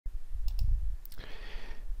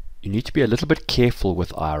you need to be a little bit careful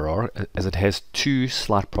with IRR as it has two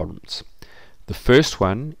slight problems. The first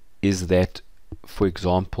one is that, for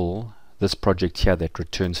example, this project here that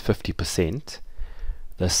returns 50%,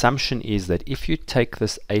 the assumption is that if you take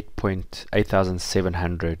this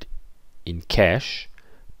 8,700 in cash,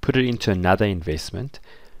 put it into another investment,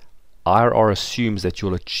 IRR assumes that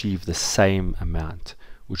you'll achieve the same amount,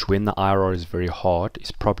 which when the IRR is very hard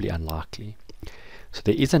is probably unlikely. So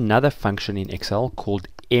there is another function in Excel called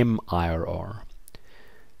MIRR.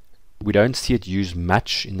 We don't see it used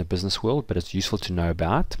much in the business world, but it's useful to know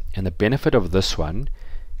about. And the benefit of this one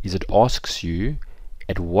is it asks you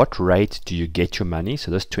at what rate do you get your money. So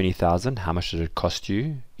this 20,000, how much did it cost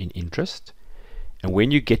you in interest? And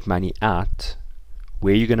when you get money out,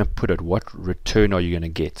 where are you going to put it? What return are you going to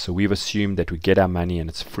get? So we've assumed that we get our money and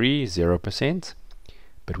it's free, 0%.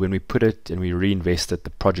 But when we put it and we reinvest it, the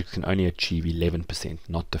project can only achieve 11%,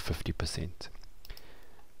 not the 50%.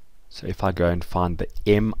 So if I go and find the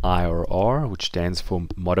MIRR, which stands for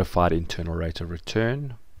Modified Internal Rate of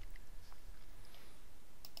Return,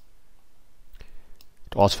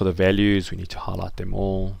 it asks for the values. We need to highlight them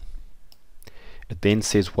all. It then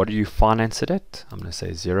says, what do you finance it at? I'm going to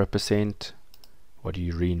say 0%. What do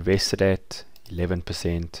you reinvest it at?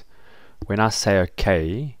 11%. When I say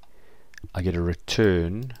OK, I get a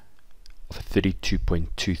return of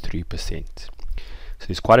 32.23%. So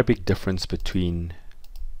there's quite a big difference between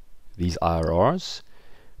these IRRs.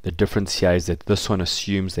 The difference here is that this one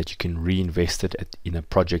assumes that you can reinvest it in a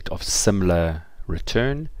project of similar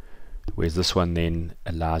return, whereas this one then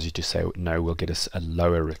allows you to say, no, we'll get a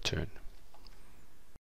lower return.